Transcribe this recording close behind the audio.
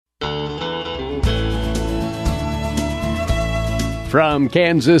From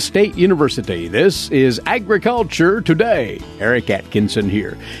Kansas State University, this is Agriculture Today. Eric Atkinson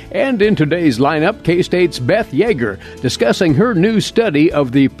here. And in today's lineup, K-State's Beth Yeager discussing her new study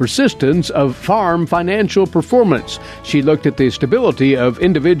of the persistence of farm financial performance. She looked at the stability of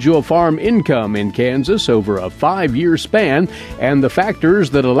individual farm income in Kansas over a 5-year span and the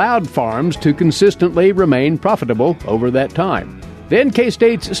factors that allowed farms to consistently remain profitable over that time. Then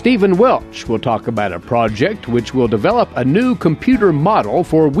K-State's Stephen Welch will talk about a project which will develop a new computer model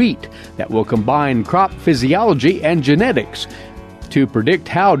for wheat that will combine crop physiology and genetics to predict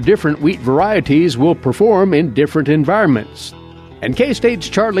how different wheat varieties will perform in different environments. And K-State's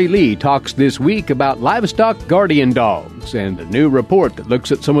Charlie Lee talks this week about livestock guardian dogs and a new report that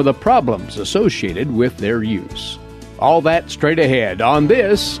looks at some of the problems associated with their use. All that straight ahead on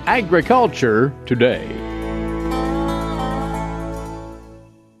this Agriculture Today.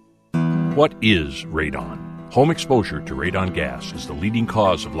 What is radon? Home exposure to radon gas is the leading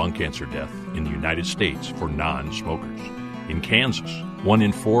cause of lung cancer death in the United States for non-smokers. In Kansas, 1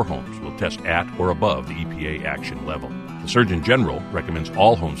 in 4 homes will test at or above the EPA action level. The Surgeon General recommends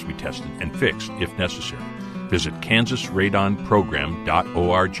all homes be tested and fixed if necessary. Visit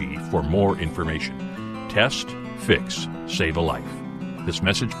kansasradonprogram.org for more information. Test, fix, save a life. This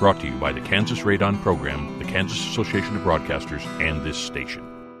message brought to you by the Kansas Radon Program, the Kansas Association of Broadcasters, and this station.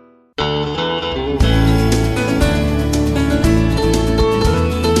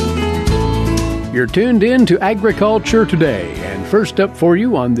 You're tuned in to Agriculture Today, and first up for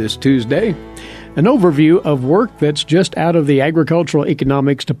you on this Tuesday, an overview of work that's just out of the Agricultural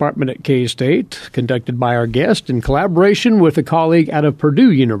Economics Department at K-State, conducted by our guest in collaboration with a colleague out of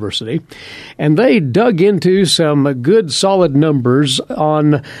Purdue University. And they dug into some good, solid numbers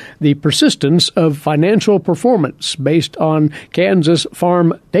on the persistence of financial performance based on Kansas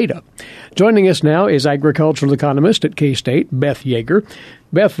farm data. Joining us now is agricultural economist at K-State, Beth Yeager.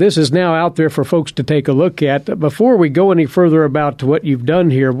 Beth, this is now out there for folks to take a look at. Before we go any further about what you've done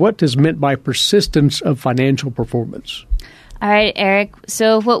here, what is meant by persistence of financial performance? All right, Eric.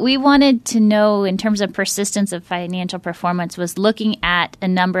 So what we wanted to know in terms of persistence of financial performance was looking at a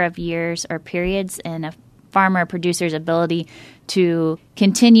number of years or periods in a farmer or producer's ability to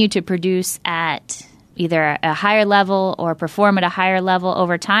continue to produce at either a higher level or perform at a higher level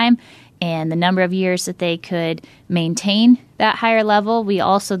over time, and the number of years that they could maintain that higher level. We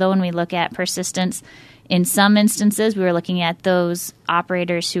also, though, when we look at persistence, in some instances, we were looking at those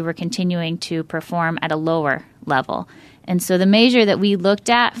operators who were continuing to perform at a lower level. And so the measure that we looked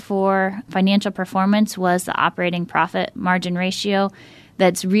at for financial performance was the operating profit margin ratio.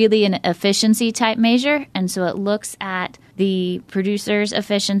 That's really an efficiency type measure. And so it looks at the producer's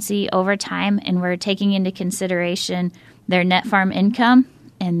efficiency over time, and we're taking into consideration their net farm income.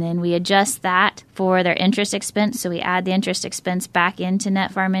 And then we adjust that for their interest expense. So we add the interest expense back into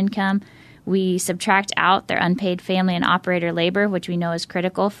net farm income. We subtract out their unpaid family and operator labor, which we know is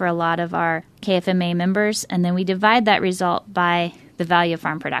critical for a lot of our KFMA members. And then we divide that result by the value of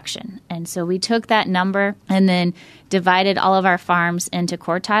farm production. And so we took that number and then divided all of our farms into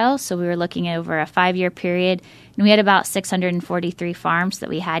quartiles. So we were looking at over a 5-year period. And we had about 643 farms that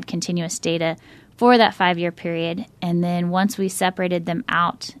we had continuous data for that 5-year period. And then once we separated them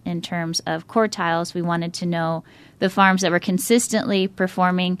out in terms of quartiles, we wanted to know the farms that were consistently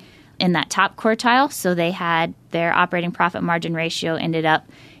performing in that top quartile. So they had their operating profit margin ratio ended up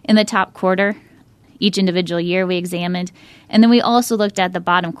in the top quarter each individual year we examined. And then we also looked at the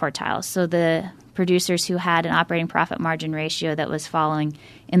bottom quartile. So the producers who had an operating profit margin ratio that was falling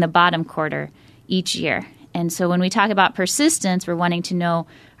in the bottom quarter each year. And so when we talk about persistence, we're wanting to know, all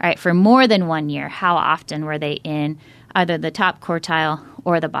right, for more than 1 year, how often were they in either the top quartile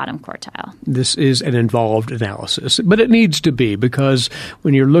or the bottom quartile? This is an involved analysis, but it needs to be, because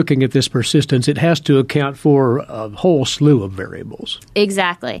when you're looking at this persistence, it has to account for a whole slew of variables.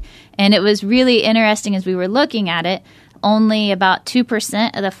 Exactly. And it was really interesting as we were looking at it, only about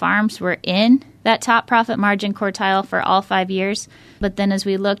 2% of the farms were in that top profit margin quartile for all 5 years. But then as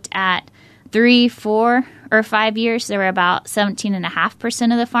we looked at 3, 4, or 5 years, there were about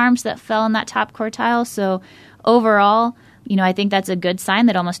 17.5% of the farms that fell in that top quartile. So overall, I think that's a good sign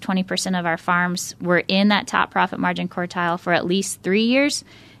that almost 20% of our farms were in that top profit margin quartile for at least 3 years.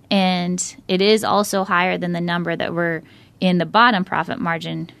 And it is also higher than the number that were in the bottom profit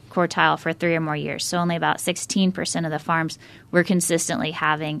margin quartile for 3 or more years. So only about 16% of the farms were consistently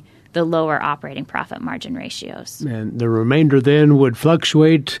having the lower operating profit margin ratios. And the remainder then would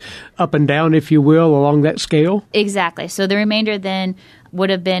fluctuate up and down, if you will, along that scale? Exactly. So the remainder then would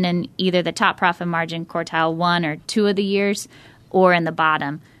have been in either the top profit margin quartile 1 or 2 of the years, or in the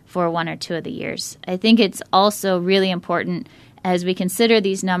bottom for 1 or 2 of the years. I think it's also really important as we consider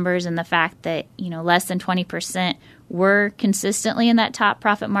these numbers and the fact that, less than 20% were consistently in that top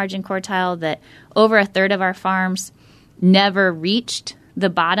profit margin quartile, that over a third of our farms never reached the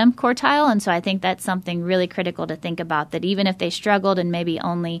bottom quartile. And so I think that's something really critical to think about, that even if they struggled and maybe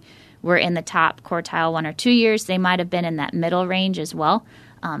only were in the top quartile 1 or 2 years, they might have been in that middle range as well.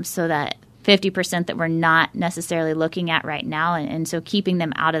 So that 50% that we're not necessarily looking at right now. And so keeping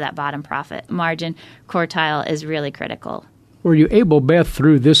them out of that bottom profit margin quartile is really critical. Were you able, Beth,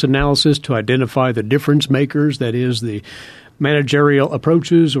 through this analysis to identify the difference makers, that is, the managerial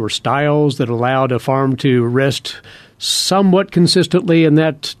approaches or styles that allowed a farm to rest somewhat consistently in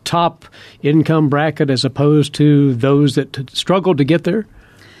that top income bracket as opposed to those that struggled to get there?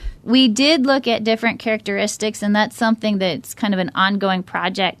 We did look at different characteristics, and that's something that's kind of an ongoing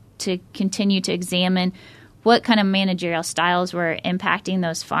project to continue to examine what kind of managerial styles were impacting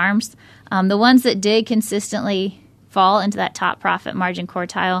those farms. The ones that did consistently fall into that top profit margin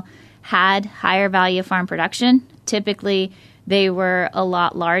quartile had higher value farm production. Typically, they were a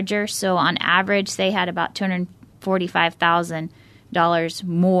lot larger. So on average, they had about $245,000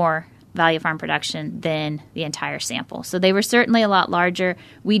 more value farm production than the entire sample. So they were certainly a lot larger.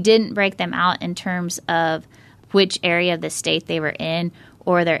 We didn't break them out in terms of which area of the state they were in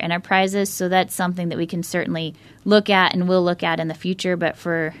or their enterprises. So that's something that we can certainly look at and will look at in the future. But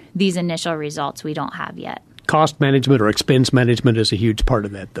for these initial results, we don't have yet. Cost management or expense management is a huge part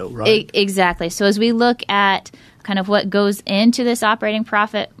of that, though, right? Exactly. So as we look at kind of what goes into this operating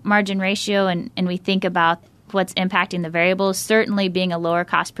profit margin ratio and we think about what's impacting the variables, certainly being a lower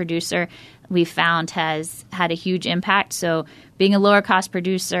cost producer, we found has had a huge impact. So being a lower cost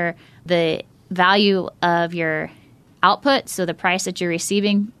producer, the value of your output, so the price that you're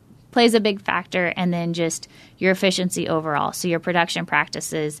receiving, plays a big factor, and then just your efficiency overall. So your production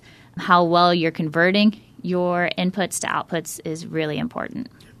practices, how well you're converting your inputs to outputs is really important.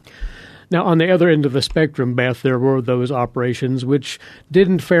 Now, on the other end of the spectrum, Beth, there were those operations which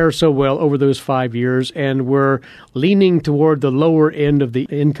didn't fare so well over those 5 years and were leaning toward the lower end of the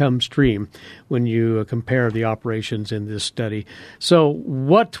income stream when you compare the operations in this study. So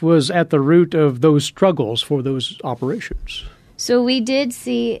what was at the root of those struggles for those operations? So we did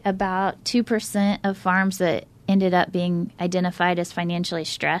see about 2% of farms that ended up being identified as financially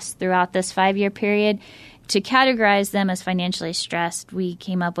stressed throughout this 5-year period. To categorize them as financially stressed, we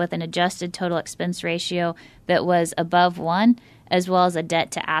came up with an adjusted total expense ratio that was above 1, as well as a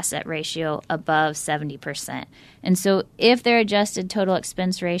debt-to-asset ratio above 70%. And so if their adjusted total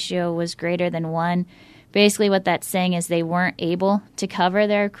expense ratio was greater than 1, basically what that's saying is they weren't able to cover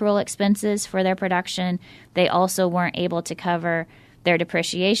their accrual expenses for their production. They also weren't able to cover their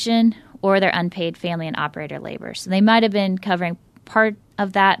depreciation or their unpaid family and operator labor. So they might have been covering part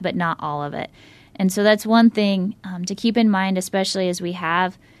of that, but not all of it. And so that's one thing to keep in mind, especially as we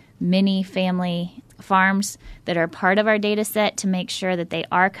have many family farms that are part of our data set, to make sure that they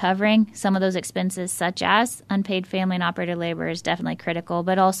are covering some of those expenses, such as unpaid family and operator labor is definitely critical,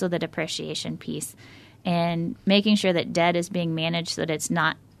 but also the depreciation piece, and making sure that debt is being managed so that it's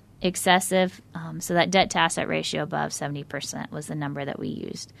not excessive. So that debt-to-asset ratio above 70% was the number that we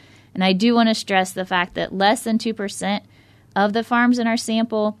used. And I do want to stress the fact that less than 2% of the farms in our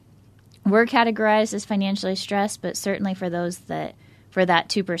sample were categorized as financially stressed, but certainly for those that, for that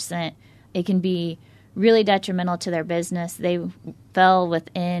 2%, it can be really detrimental to their business. They fell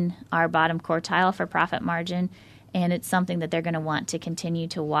within our bottom quartile for profit margin, and it's something that they're going to want to continue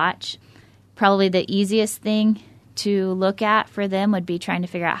to watch. Probably the easiest thing to look at for them would be trying to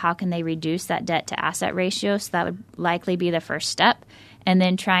figure out how can they reduce that debt-to-asset ratio. So that would likely be the first step, and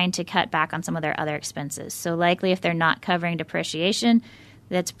then trying to cut back on some of their other expenses. So likely if they're not covering depreciation,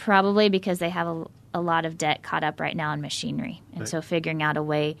 that's probably because they have a lot of debt caught up right now in machinery. And so figuring out a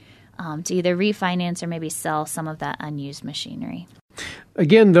way to either refinance or maybe sell some of that unused machinery.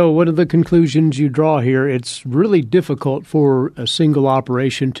 Again, though, one of the conclusions you draw here, it's really difficult for a single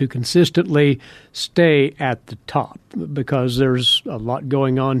operation to consistently stay at the top because there's a lot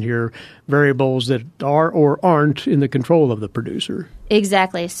going on here, variables that are or aren't in the control of the producer.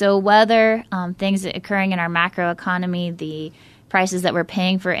 Exactly. So whether things occurring in our macroeconomy, the prices that we're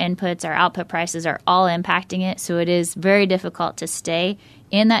paying for inputs, our output prices are all impacting it. So it is very difficult to stay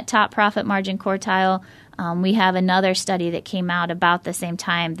in that top profit margin quartile. We have another study that came out about the same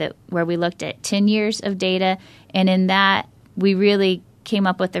time where we looked at 10 years of data. And in that, we really came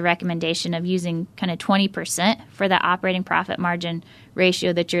up with the recommendation of using kind of 20% for the operating profit margin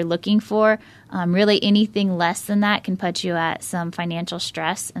ratio that you're looking for. Really anything less than that can put you at some financial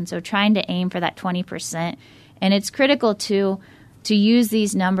stress. And so trying to aim for that 20%. And it's critical to use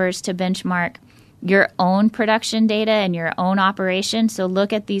these numbers to benchmark your own production data and your own operation. So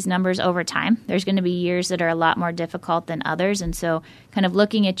look at these numbers over time. There's going to be years that are a lot more difficult than others. And so kind of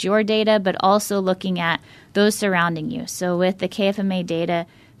looking at your data, but also looking at those surrounding you. So with the KFMA data,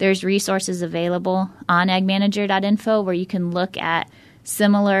 there's resources available on agmanager.info where you can look at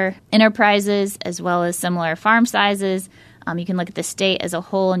similar enterprises as well as similar farm sizes. You can look at the state as a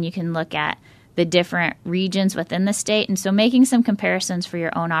whole, and you can look at the different regions within the state. And so making some comparisons for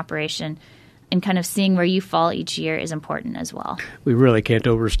your own operation and kind of seeing where you fall each year is important as well. We really can't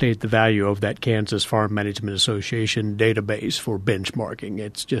overstate the value of that Kansas Farm Management Association database for benchmarking.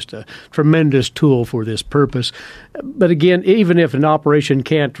 It's just a tremendous tool for this purpose. But again, even if an operation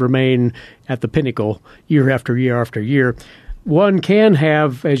can't remain at the pinnacle year after year after year, one can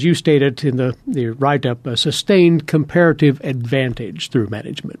have, as you stated in the write-up, a sustained comparative advantage through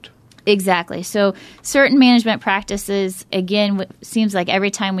management. Exactly. So certain management practices, again, seems like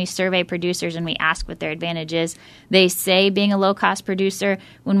every time we survey producers and we ask what their advantage is, they say being a low-cost producer.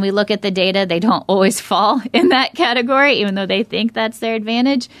 When we look at the data, they don't always fall in that category, even though they think that's their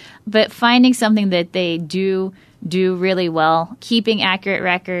advantage. But finding something that they do really well, keeping accurate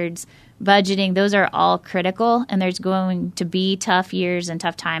records, budgeting, those are all critical, and there's going to be tough years and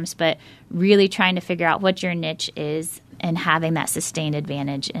tough times, but really trying to figure out what your niche is and having that sustained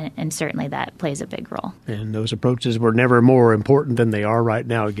advantage, and certainly that plays a big role. And those approaches were never more important than they are right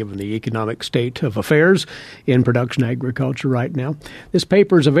now, given the economic state of affairs in production agriculture right now. This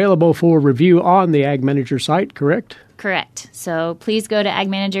paper is available for review on the Ag Manager site, correct? Correct. So please go to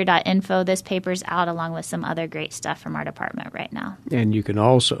agmanager.info. This paper's out along with some other great stuff from our department right now. And you can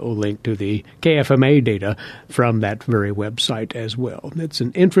also link to the KFMA data from that very website as well. It's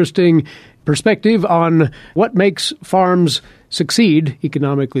an interesting perspective on what makes farms succeed,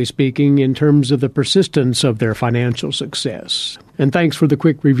 economically speaking, in terms of the persistence of their financial success. And thanks for the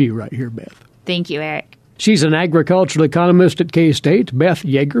quick review right here, Beth. Thank you, Eric. She's an agricultural economist at K-State, Beth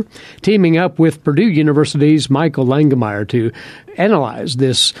Yeager, teaming up with Purdue University's Michael Langemeyer to analyze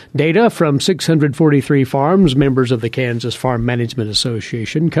this data from 643 farms, members of the Kansas Farm Management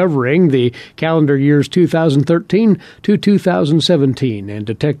Association, covering the calendar years 2013 to 2017 and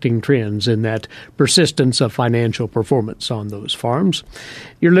detecting trends in that persistence of financial performance on those farms.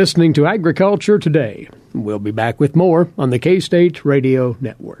 You're listening to Agriculture Today. We'll be back with more on the K-State Radio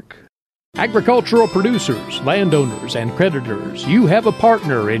Network. Agricultural producers, landowners, and creditors, you have a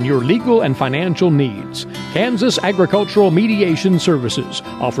partner in your legal and financial needs. Kansas Agricultural Mediation Services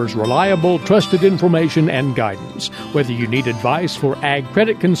offers reliable, trusted information and guidance. Whether you need advice for ag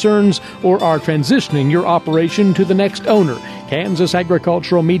credit concerns or are transitioning your operation to the next owner, Kansas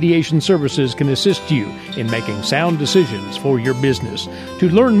Agricultural Mediation Services can assist you in making sound decisions for your business. To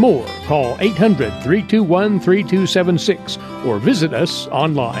learn more, call 800-321-3276 or visit us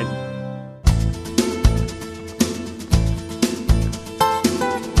online.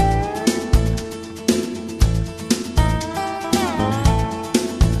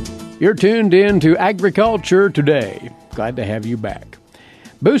 You're tuned in to Agriculture Today. Glad to have you back.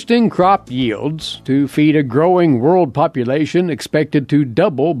 Boosting crop yields to feed a growing world population expected to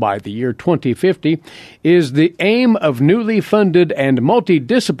double by the year 2050 is the aim of newly funded and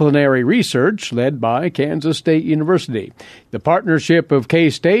multidisciplinary research led by Kansas State University. The partnership of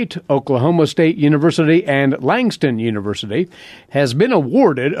K-State, Oklahoma State University, and Langston University has been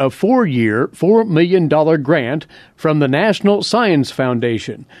awarded a 4-year, $4 million grant from the National Science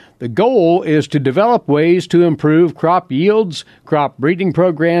Foundation. The goal is to develop ways to improve crop yields, crop breeding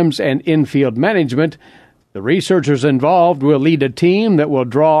programs, and in-field management. The researchers involved will lead a team that will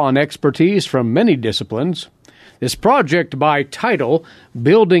draw on expertise from many disciplines. This project, by title,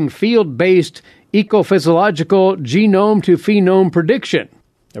 Building Field-Based Ecophysiological Genome-to-Phenome Prediction,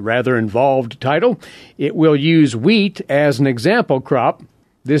 a rather involved title. It will use wheat as an example crop.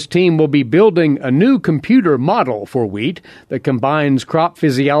 This team will be building a new computer model for wheat that combines crop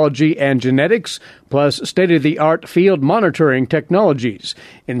physiology and genetics, plus state-of-the-art field monitoring technologies.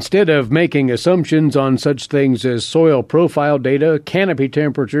 Instead of making assumptions on such things as soil profile data, canopy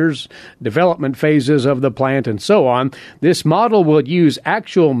temperatures, development phases of the plant, and so on, this model will use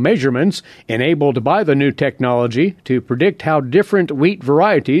actual measurements enabled by the new technology to predict how different wheat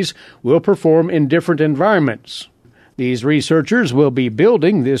varieties will perform in different environments. These researchers will be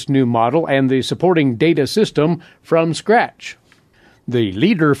building this new model and the supporting data system from scratch. The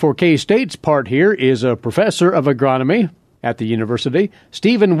leader for K-State's part here is a professor of agronomy at the university,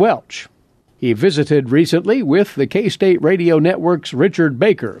 Stephen Welch. He visited recently with the K-State Radio Network's Richard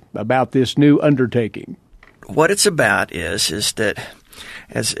Baker about this new undertaking. What it's about is that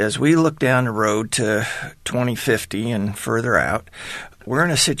as we look down the road to 2050 and further out, we're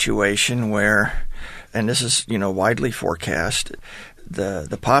in a situation where and this is, widely forecast,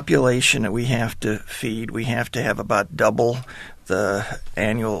 the population that we have to feed, we have to have about double the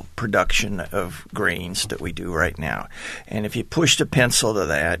annual production of grains that we do right now. And if you push the pencil to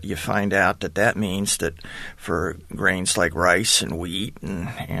that, you find out that means that for grains like rice and wheat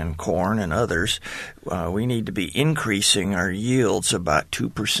and corn and others, we need to be increasing our yields about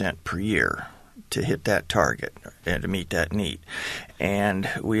 2% per year to hit that target and to meet that need. And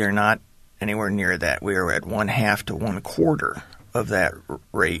we are not anywhere near that. We are at 1/2 to 1/4 of that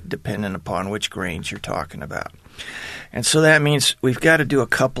rate, depending upon which grains you're talking about. And so that means we've got to do a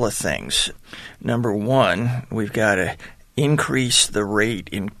couple of things. Number one, we've got to increase the rate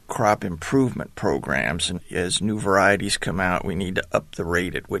in crop improvement programs. And as new varieties come out, we need to up the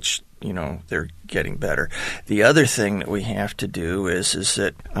rate at which they're getting better. The other thing that we have to do is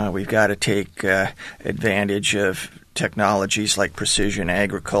that we've got to take advantage of technologies like precision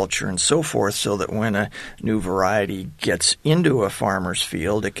agriculture and so forth, so that when a new variety gets into a farmer's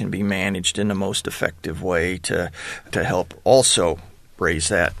field, it can be managed in the most effective way to help also raise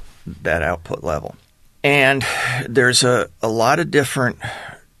that output level. And there's a lot of different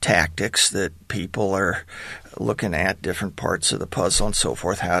tactics that people are looking at, different parts of the puzzle and so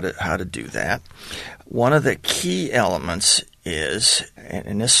forth, how to do that. One of the key elements is,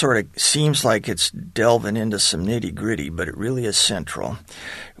 and this sort of seems like it's delving into some nitty-gritty, but it really is central.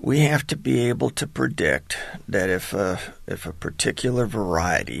 We have to be able to predict that if a particular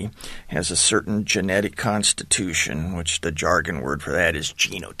variety has a certain genetic constitution, which the jargon word for that is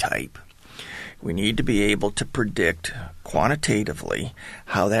genotype, we need to be able to predict quantitatively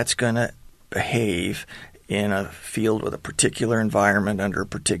how that's going to behave in a field with a particular environment under a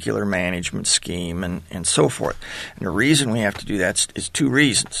particular management scheme and so forth. And the reason we have to do that is two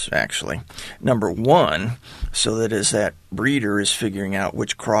reasons, actually. Number one, so that as that breeder is figuring out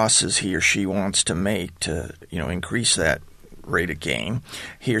which crosses he or she wants to make to increase that rate of gain,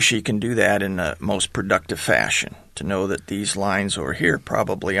 he or she can do that in the most productive fashion, to know that these lines over here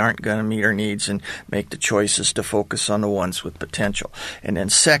probably aren't going to meet our needs and make the choices to focus on the ones with potential. And then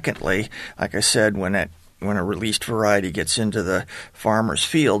secondly, like I said, when a released variety gets into the farmer's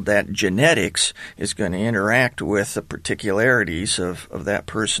field, that genetics is going to interact with the particularities of that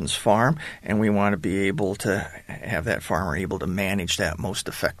person's farm, and we want to be able to have that farmer able to manage that most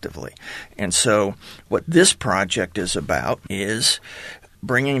effectively. And so what this project is about is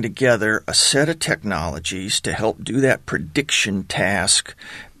bringing together a set of technologies to help do that prediction task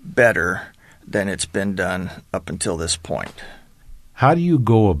better than it's been done up until this point. How do you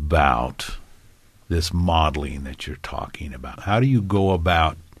go about this modeling that you're talking about? How do you go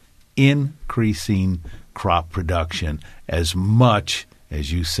about increasing crop production as much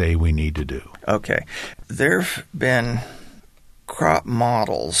as you say we need to do? Okay. There have been crop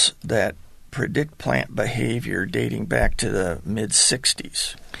models that predict plant behavior dating back to the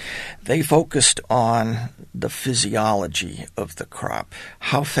mid-'60s. They focused on the physiology of the crop.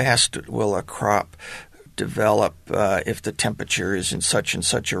 How fast will a crop develop if the temperature is in such and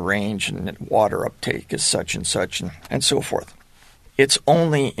such a range and water uptake is such and so forth. It's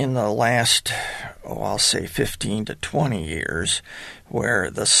only in the last, I'll say 15 to 20 years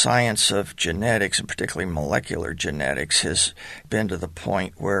where the science of genetics, and particularly molecular genetics, has been to the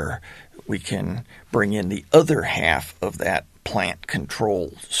point where we can bring in the other half of that plant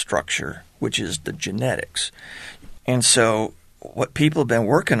control structure, which is the genetics. And so what people have been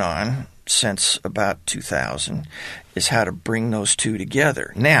working on since about 2000 is how to bring those two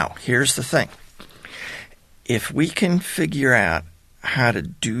together. Now, here's the thing. If we can figure out how to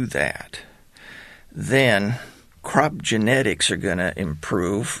do that, then crop genetics are going to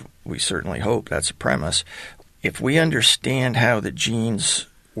improve. We certainly hope that's a premise. If we understand how the genes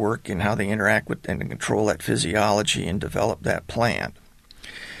work and how they interact with and control that physiology and develop that plant,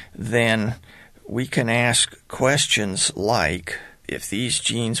 then we can ask questions like, if these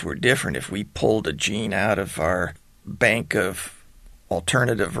genes were different, if we pulled a gene out of our bank of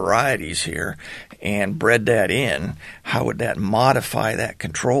alternative varieties here and bred that in, how would that modify that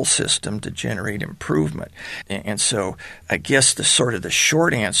control system to generate improvement? And so I guess the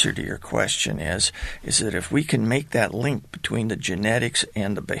short answer to your question is that if we can make that link between the genetics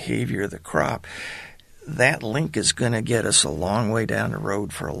and the behavior of the crop, that link is going to get us a long way down the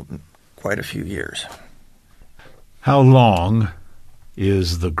road for quite a few years. How long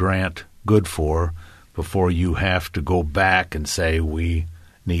is the grant good for before you have to go back and say we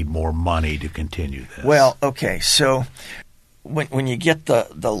need more money to continue this? Well, okay, so when you get the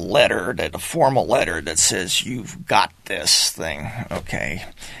letter, the formal letter that says you've got this thing, okay,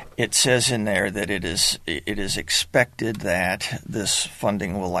 it says in there that it is expected that this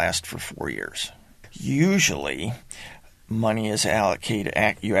funding will last for 4 years. usually money is allocated,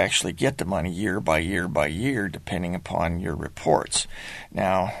 you actually get the money year by year by year, depending upon your reports.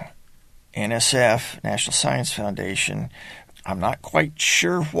 Now, NSF, National Science Foundation, I'm not quite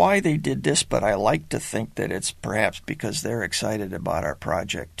sure why they did this, but I like to think that it's perhaps because they're excited about our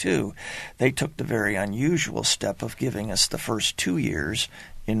project too. They took the very unusual step of giving us the first 2 years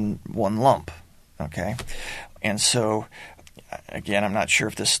in one lump, okay? And so, again, I'm not sure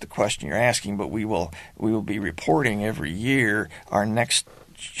if this is the question you're asking, but we will be reporting every year. Our next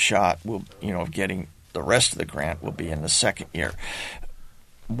shot will, getting the rest of the grant will be in the second year.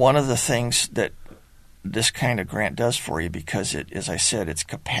 One of the things that this kind of grant does for you, because it, as I said, it's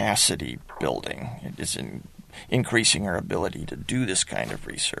capacity building. It is increasing our ability to do this kind of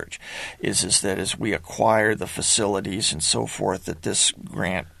research, is that as we acquire the facilities and so forth that this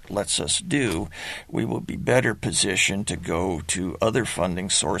grant lets us do, we will be better positioned to go to other funding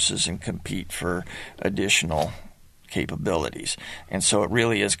sources and compete for additional capabilities. And so it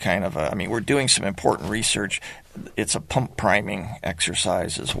really is kind of we're doing some important research. It's a pump priming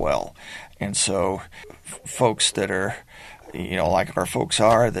exercise as well. And so folks that are, like our folks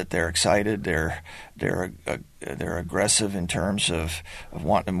are, that they're excited, they're aggressive in terms of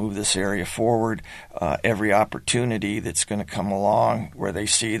wanting to move this area forward. Every opportunity that's going to come along where they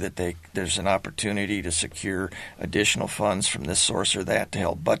see that there's an opportunity to secure additional funds from this source or that to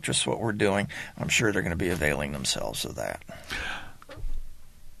help buttress what we're doing, I'm sure they're going to be availing themselves of that.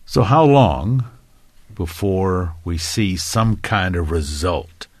 So how long before we see some kind of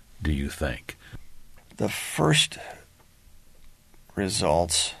result, do you think? The first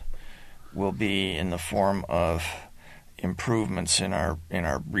results will be in the form of improvements in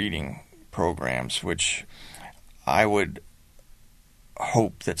our breeding programs, which I would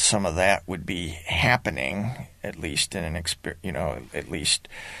hope that some of that would be happening, at least in at least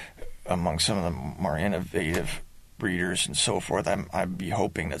among some of the more innovative breeders and so forth. I'd be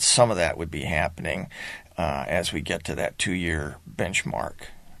hoping that some of that would be happening as we get to that 2-year benchmark.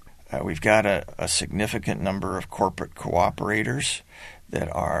 We've got a significant number of corporate cooperators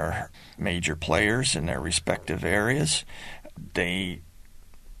that are major players in their respective areas. They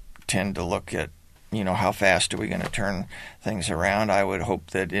tend to look at, how fast are we going to turn things around. I would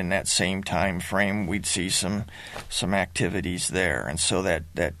hope that in that same time frame we'd see some activities there. And so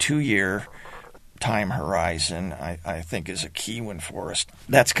that 2-year time horizon, I think, is a key one for us.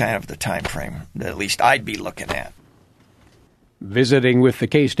 That's kind of the time frame that at least I'd be looking at. Visiting with the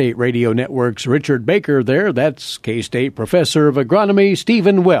K-State Radio Network's Richard Baker there, that's K-State Professor of Agronomy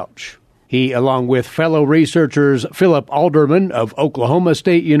Stephen Welch. He, along with fellow researchers Philip Alderman of Oklahoma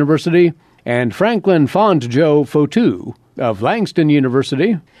State University and Franklin Fondjo Fotu of Langston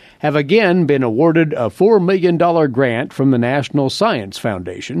University, have again been awarded a $4 million grant from the National Science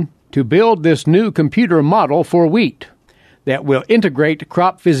Foundation to build this new computer model for wheat that will integrate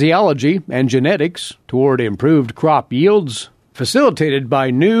crop physiology and genetics toward improved crop yields, facilitated by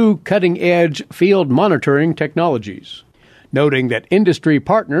new cutting-edge field monitoring technologies. Noting that industry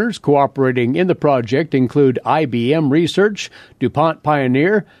partners cooperating in the project include IBM Research, DuPont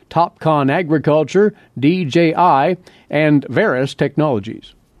Pioneer, Topcon Agriculture, DJI, and Veris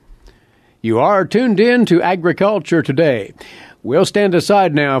Technologies. You are tuned in to Agriculture Today. We'll stand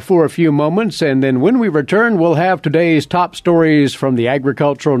aside now for a few moments, and then when we return, we'll have today's top stories from the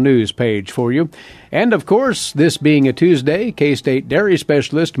agricultural news page for you. And, of course, this being a Tuesday, K-State dairy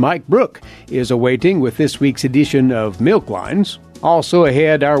specialist Mike Brook is awaiting with this week's edition of Milk Lines. Also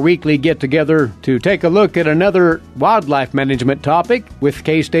ahead, our weekly get-together to take a look at another wildlife management topic with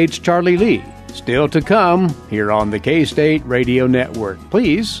K-State's Charlie Lee. Still to come here on the K-State Radio Network.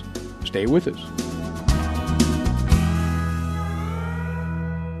 Please stay with us.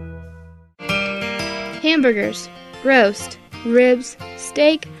 Hamburgers, roast, ribs,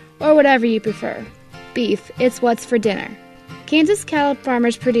 steak, or whatever you prefer. Beef, it's what's for dinner. Kansas cattle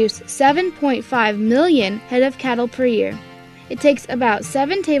farmers produce 7.5 million head of cattle per year. It takes about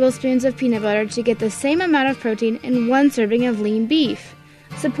 7 tablespoons of peanut butter to get the same amount of protein in 1 serving of lean beef.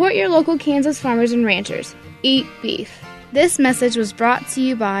 Support your local Kansas farmers and ranchers. Eat beef. This message was brought to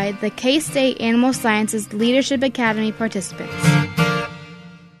you by the K-State Animal Sciences Leadership Academy participants.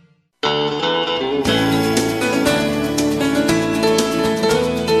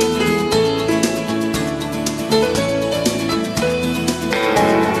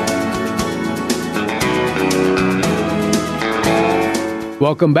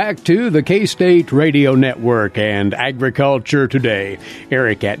 Welcome back to the K-State Radio Network and Agriculture Today.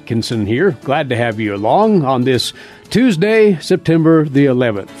 Eric Atkinson here. Glad to have you along on this Tuesday, September the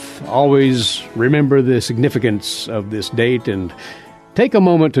 11th. Always remember the significance of this date and Take a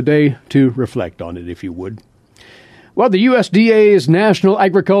moment today to reflect on it, if you would. Well, the USDA's National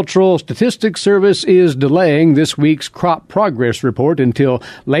Agricultural Statistics Service is delaying this week's crop progress report until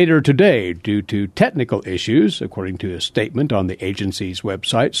later today due to technical issues, according to a statement on the agency's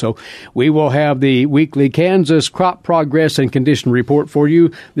website. So we will have the weekly Kansas crop progress and condition report for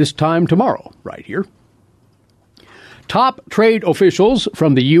you this time tomorrow, right here. Top trade officials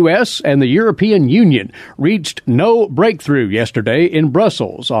from the U.S. and the European Union reached no breakthrough yesterday in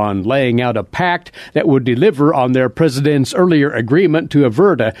Brussels on laying out a pact that would deliver on their president's earlier agreement to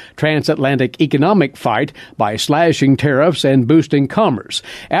avert a transatlantic economic fight by slashing tariffs and boosting commerce.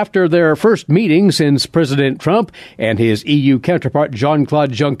 After their first meeting since President Trump and his EU counterpart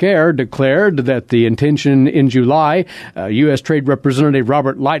Jean-Claude Juncker declared that the intention in July, U.S. Trade Representative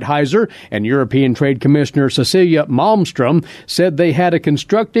Robert Lighthizer and European Trade Commissioner Cecilia Malmström said they had a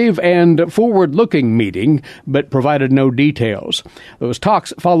constructive and forward-looking meeting, but provided no details. Those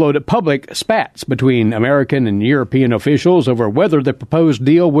talks followed public spats between American and European officials over whether the proposed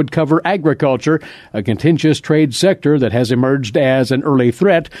deal would cover agriculture, a contentious trade sector that has emerged as an early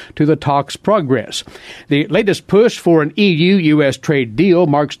threat to the talks' progress. The latest push for an EU-U.S. trade deal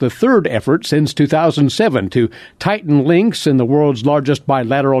marks the third effort since 2007 to tighten links in the world's largest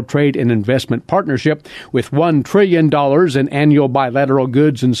bilateral trade and investment partnership with $1 trillion in annual bilateral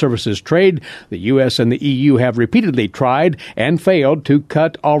goods and services trade. The U.S. and the EU have repeatedly tried and failed to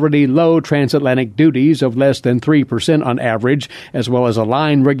cut already low transatlantic duties of less than 3% on average, as well as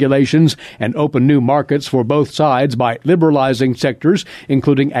align regulations and open new markets for both sides by liberalizing sectors,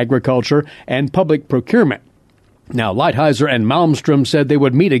 including agriculture and public procurement. Now, Lighthizer and Malmström said they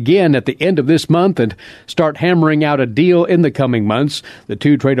would meet again at the end of this month and start hammering out a deal in the coming months. The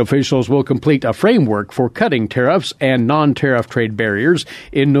two trade officials will complete a framework for cutting tariffs and non-tariff trade barriers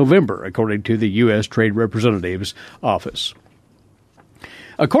in November, according to the U.S. Trade Representative's office.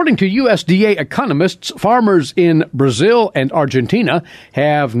 According to USDA economists, farmers in Brazil and Argentina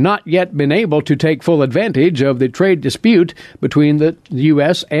have not yet been able to take full advantage of the trade dispute between the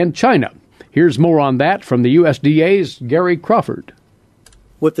U.S. and China. Here's more on that from the USDA's Gary Crawford.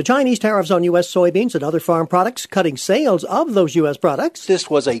 With the Chinese tariffs on U.S. soybeans and other farm products cutting sales of those U.S. products, this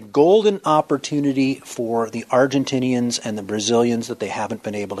was a golden opportunity for the Argentinians and the Brazilians that they haven't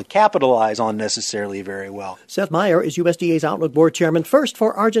been able to capitalize on necessarily very well. Seth Meyer is USDA's Outlook Board Chairman. First,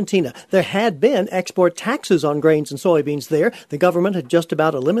 for Argentina, there had been export taxes on grains and soybeans there. The government had just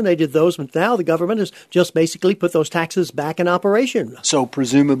about eliminated those, but now the government has just basically put those taxes back in operation. So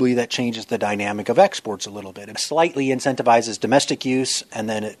presumably that changes the dynamic of exports a little bit. It slightly incentivizes domestic use,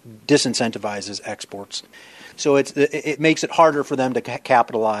 and then it disincentivizes exports. So it makes it harder for them to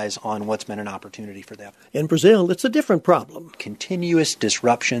capitalize on what's been an opportunity for them. In Brazil, it's a different problem. Continuous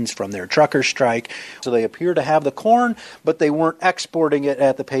disruptions from their trucker strike. So they appear to have the corn, but they weren't exporting it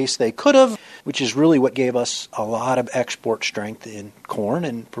at the pace they could have, which is really what gave us a lot of export strength in corn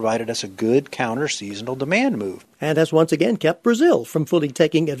and provided us a good counter-seasonal demand move. And has once again kept Brazil from fully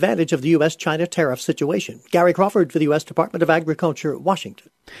taking advantage of the U.S.-China tariff situation. Gary Crawford for the U.S. Department of Agriculture, Washington.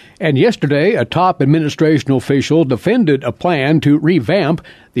 And yesterday, a top administration official defended a plan to revamp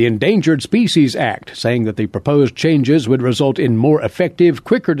the Endangered Species Act, saying that the proposed changes would result in more effective,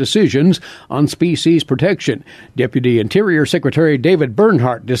 quicker decisions on species protection. Deputy Interior Secretary David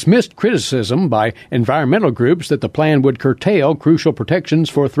Bernhardt dismissed criticism by environmental groups that the plan would curtail crucial protections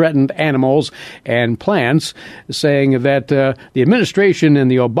for threatened animals and plants, saying that the administration in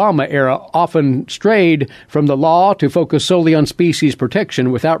the Obama era often strayed from the law to focus solely on species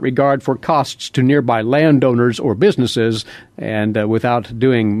protection without regard for costs to nearby landowners or businesses and without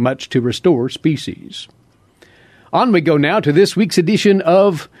doing much to restore species. On we go now to this week's edition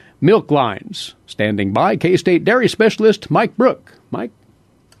of Milk Lines. Standing by, K-State dairy specialist Mike Brook. Mike?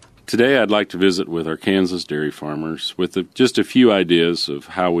 Today I'd like to visit with our Kansas dairy farmers with just a few ideas of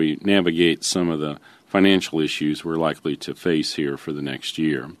how we navigate some of the financial issues we're likely to face here for the next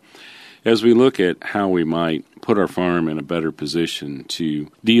year. As we look at how we might put our farm in a better position to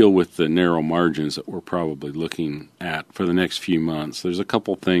deal with the narrow margins that we're probably looking at for the next few months, there's a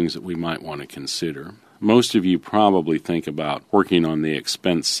couple things that we might want to consider. Most of you probably think about working on the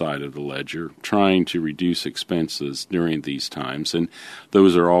expense side of the ledger, trying to reduce expenses during these times, and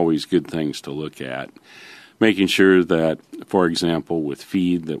those are always good things to look at. Making sure that, for example, with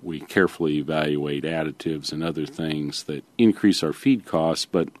feed, that we carefully evaluate additives and other things that increase our feed costs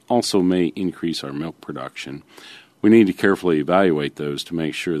but also may increase our milk production. We need to carefully evaluate those to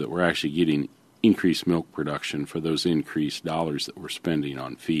make sure that we're actually getting increased milk production for those increased dollars that we're spending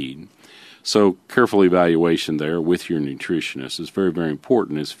on feed. So careful evaluation there with your nutritionist is very, very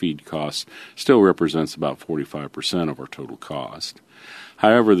important, as feed costs still represents about 45% of our total cost.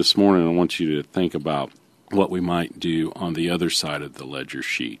 However, this morning I want you to think about what we might do on the other side of the ledger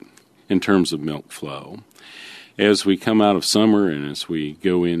sheet in terms of milk flow. As we come out of summer and as we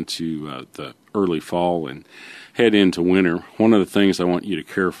go into the early fall and head into winter, one of the things I want you to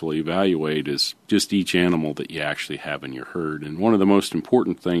carefully evaluate is just each animal that you actually have in your herd. And one of the most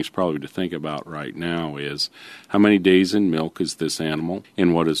important things probably to think about right now is how many days in milk is this animal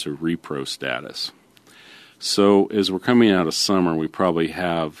and what is her repro status. So as we're coming out of summer, we probably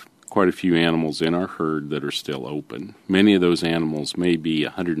have quite a few animals in our herd that are still open. Many of those animals may be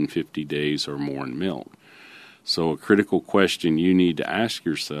 150 days or more in milk. So a critical question you need to ask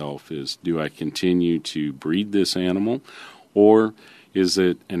yourself is, do I continue to breed this animal, or is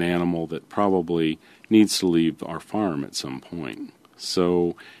it an animal that probably needs to leave our farm at some point?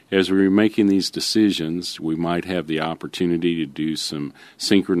 So as we're making these decisions, we might have the opportunity to do some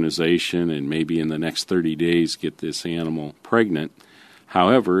synchronization and maybe in the next 30 days get this animal pregnant.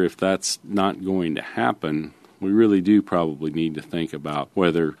 However, if that's not going to happen, we really do probably need to think about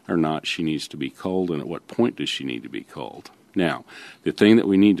whether or not she needs to be culled and at what point does she need to be culled. Now, the thing that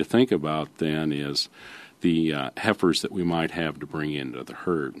we need to think about then is the heifers that we might have to bring into the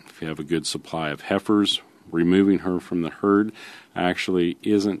herd. If you have a good supply of heifers, removing her from the herd actually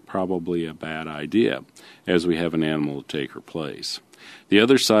isn't probably a bad idea, as we have an animal to take her place. The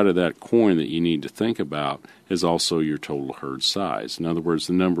other side of that coin that you need to think about is also your total herd size. In other words,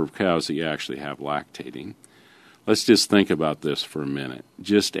 the number of cows that you actually have lactating. Let's just think about this for a minute.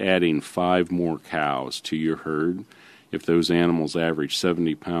 Just adding 5 more cows to your herd, if those animals average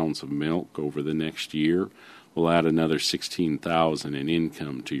 70 pounds of milk over the next year, will add another $16,000 in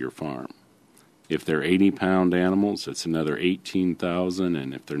income to your farm. If they're 80-pound animals, it's another $18,000,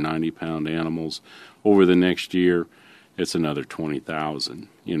 and if they're 90-pound animals over the next year, it's another $20,000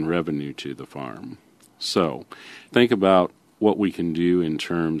 in revenue to the farm. So think about what we can do in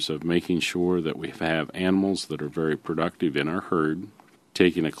terms of making sure that we have animals that are very productive in our herd,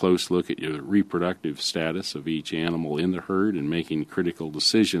 taking a close look at your reproductive status of each animal in the herd and making critical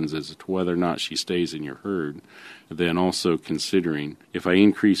decisions as to whether or not she stays in your herd, then also considering if I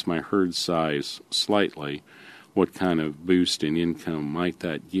increase my herd size slightly, what kind of boost in income might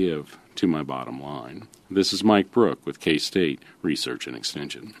that give to my bottom line. This is Mike Brook with K-State Research and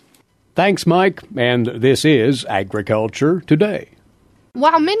Extension. Thanks, Mike, and this is Agriculture Today.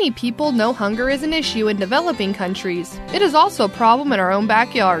 While many people know hunger is an issue in developing countries, it is also a problem in our own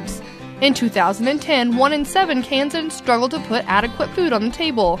backyards. In 2010, 1 in 7 Kansans struggled to put adequate food on the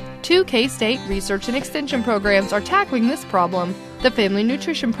table. 2 K-State Research and Extension programs are tackling this problem. The Family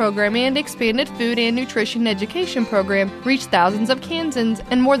Nutrition Program and Expanded Food and Nutrition Education Program reach thousands of Kansans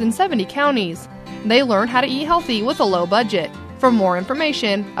in more than 70 counties. They learn how to eat healthy with a low budget. For more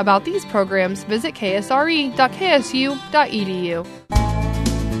information about these programs, visit ksre.ksu.edu.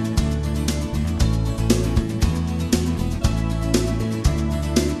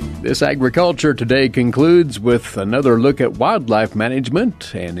 This Agriculture Today concludes with another look at wildlife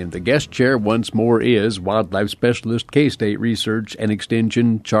management, and in the guest chair once more is wildlife specialist, K-State Research and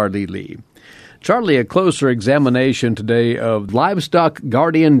Extension, Charlie Lee. Charlie, a closer examination today of livestock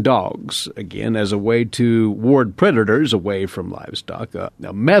guardian dogs, again, as a way to ward predators away from livestock, a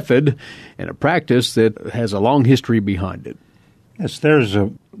method and a practice that has a long history behind it. Yes, there's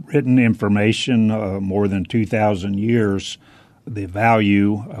a written information, more than 2,000 years, the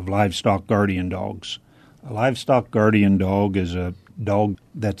value of livestock guardian dogs. A livestock guardian dog is a dog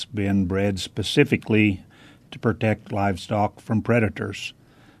that's been bred specifically to protect livestock from predators.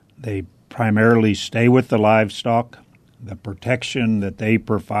 They primarily stay with the livestock. The protection that they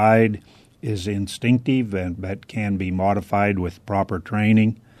provide is instinctive and that can be modified with proper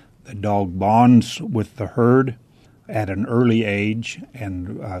training. The dog bonds with the herd at an early age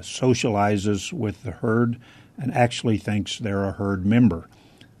and socializes with the herd and actually thinks they're a herd member.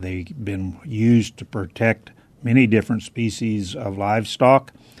 They've been used to protect many different species of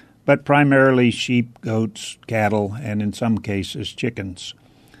livestock, but primarily sheep, goats, cattle, and in some cases chickens.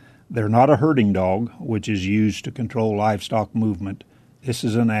 They're not a herding dog, which is used to control livestock movement. This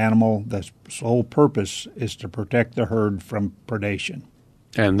is an animal that's sole purpose is to protect the herd from predation.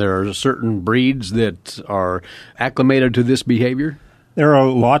 And there are certain breeds that are acclimated to this behavior? There are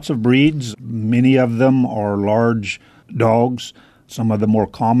lots of breeds. Many of them are large dogs. Some of the more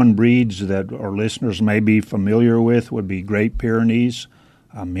common breeds that our listeners may be familiar with would be Great Pyrenees.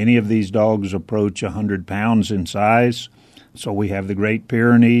 Many of these dogs approach 100 pounds in size. So we have the Great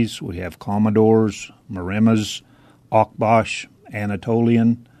Pyrenees, we have Commodores, Marimas, Akbash,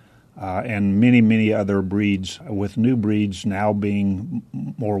 Anatolian, and many, many other breeds, with new breeds now being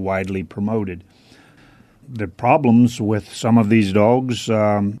more widely promoted. the problems with some of these dogs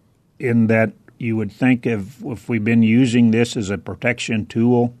in that you would think if we've been using this as a protection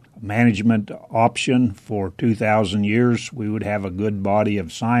tool, management option for 2,000 years, we would have a good body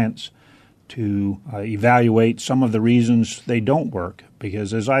of science to evaluate some of the reasons they don't work.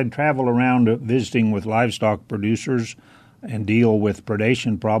 Because as I travel around visiting with livestock producers and deal with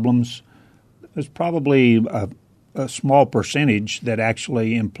predation problems, there's probably a small percentage that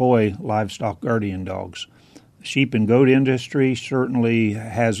actually employ livestock guardian dogs. The sheep and goat industry certainly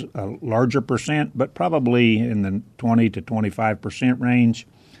has a larger percent, but probably in the 20 to 25% range.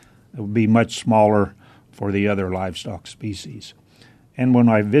 It would be much smaller for the other livestock species. And when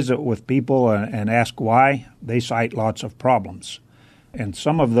I visit with people and ask why, they cite lots of problems. And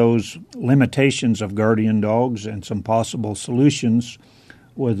some of those limitations of guardian dogs and some possible solutions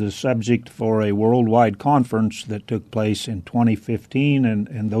was the subject for a worldwide conference that took place in 2015,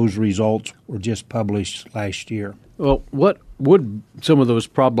 and those results were just published last year. Well, what would some of those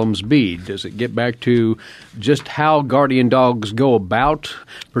problems be? Does it get back to just how guardian dogs go about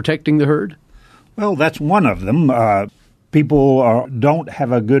protecting the herd? Well, that's one of them. People don't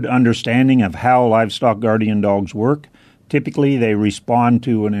have a good understanding of how livestock guardian dogs work. Typically, they respond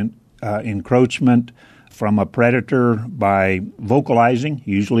to an encroachment from a predator by vocalizing,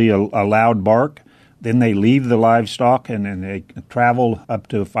 usually a loud bark. Then they leave the livestock and they travel up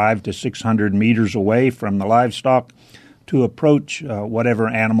to 500 to 600 meters away from the livestock to approach whatever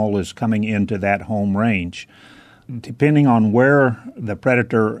animal is coming into that home range. Depending on where the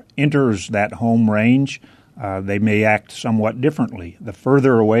predator enters that home range, they may act somewhat differently. The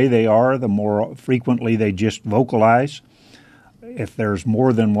further away they are, the more frequently they just vocalize. If there's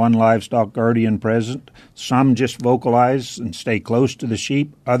more than one livestock guardian present, some just vocalize and stay close to the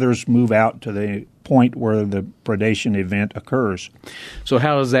sheep. Others move out to the point where the predation event occurs. So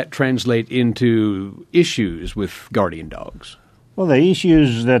how does that translate into issues with guardian dogs? Well, the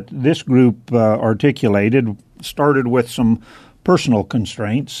issues that this group articulated started with some personal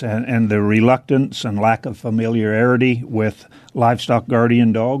constraints and the reluctance and lack of familiarity with livestock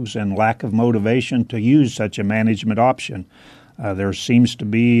guardian dogs and lack of motivation to use such a management option. There seems to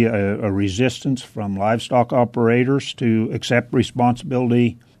be a resistance from livestock operators to accept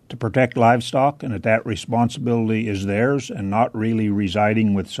responsibility to protect livestock, and that responsibility is theirs and not really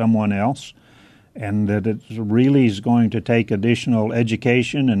residing with someone else, and that it really is going to take additional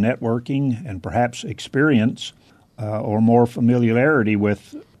education and networking and perhaps experience or more familiarity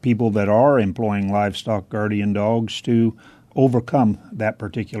with people that are employing livestock guardian dogs to overcome that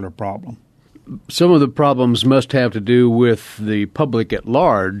particular problem. Some of the problems must have to do with the public at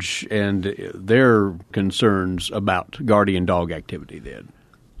large and their concerns about guardian dog activity then.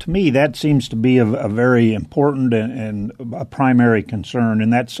 To me, that seems to be a very important and a primary concern,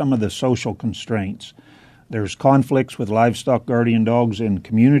 and that's some of the social constraints. There's conflicts with livestock guardian dogs in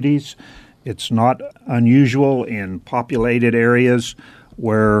communities. It's not unusual in populated areas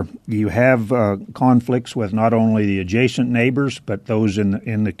where you have conflicts with not only the adjacent neighbors but those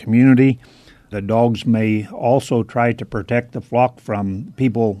in the community. The dogs may also try to protect the flock from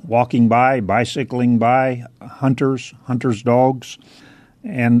people walking by, bicycling by, hunters' dogs.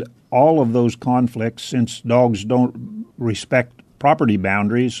 And all of those conflicts, since dogs don't respect property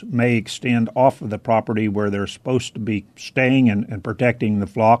boundaries, may extend off of the property where they're supposed to be staying and protecting the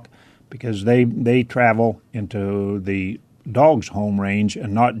flock, because they travel into the dog's home range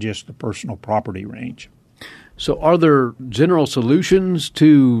and not just the personal property range. So are there general solutions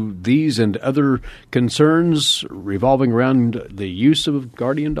to these and other concerns revolving around the use of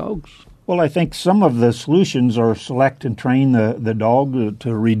guardian dogs? Well, I think some of the solutions are select and train the dog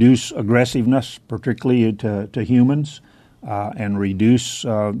to reduce aggressiveness, particularly to humans, and reduce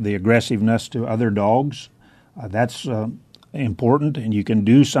the aggressiveness to other dogs. That's important, and you can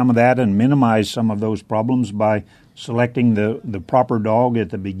do some of that and minimize some of those problems by selecting the proper dog at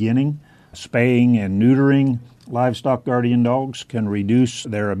the beginning. Spaying and neutering livestock guardian dogs can reduce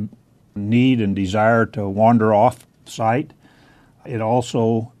their need and desire to wander off site. It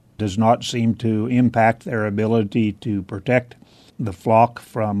also does not seem to impact their ability to protect the flock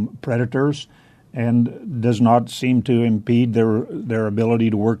from predators and does not seem to impede their ability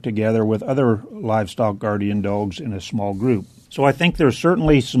to work together with other livestock guardian dogs in a small group. So I think there's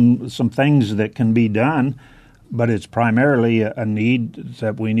certainly some things that can be done, but it's primarily a need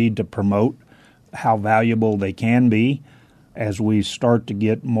that we need to promote how valuable they can be as we start to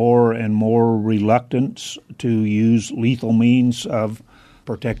get more and more reluctance to use lethal means of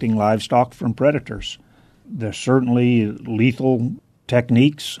protecting livestock from predators. There's certainly lethal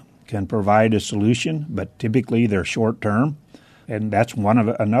techniques can provide a solution, but typically they're short term. And that's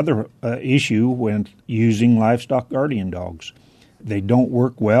another issue when using livestock guardian dogs. They don't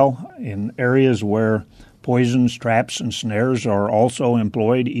work well in areas where poisons, traps, and snares are also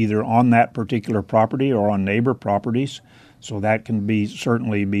employed either on that particular property or on neighbor properties. So that can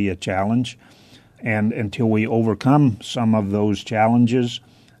certainly be a challenge. And until we overcome some of those challenges,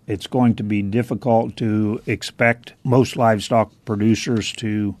 it's going to be difficult to expect most livestock producers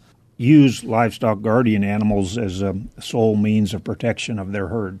to use livestock guardian animals as a sole means of protection of their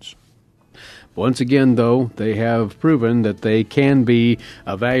herds. Once again, though, they have proven that they can be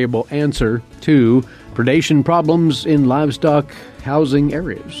a valuable answer to predation problems in livestock housing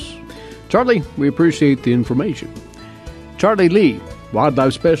areas. Charlie, we appreciate the information. Charlie Lee,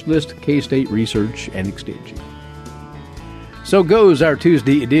 Wildlife Specialist, K-State Research and Extension. So goes our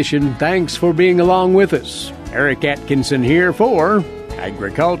Tuesday edition. Thanks for being along with us. Eric Atkinson here for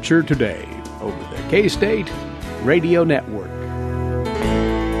Agriculture Today over the K-State Radio Network.